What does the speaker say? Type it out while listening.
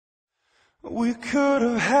We could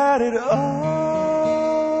have had it all.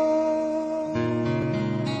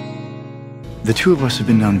 The two of us have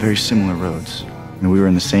been down very similar roads. We were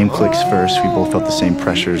in the same cliques first, we both felt the same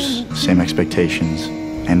pressures, same expectations,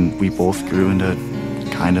 and we both grew into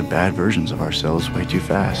kind of bad versions of ourselves way too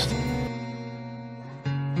fast.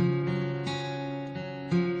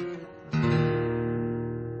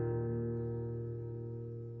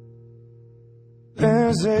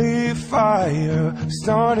 There's a fire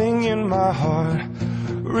starting in my heart,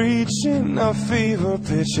 reaching a fever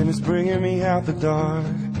pitch, and it's bringing me out the dark.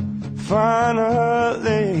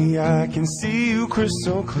 Finally, I can see you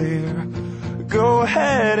crystal clear. Go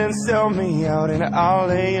ahead and sell me out, and I'll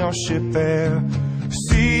lay your ship bare.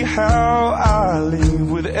 See how I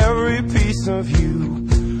leave with every piece of you.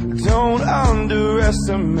 Don't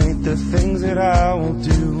underestimate the things that I will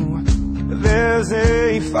do. There's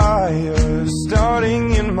a fire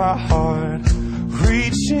starting in my heart,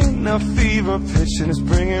 reaching a fever pitch, and it's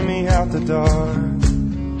bringing me out the dark.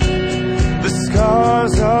 The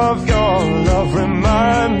scars of your love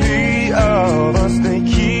remind me of us. They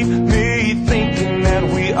keep me thinking that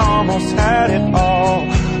we almost had it all.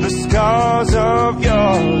 The scars of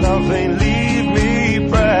your love, they leave me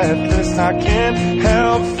breathless. I can't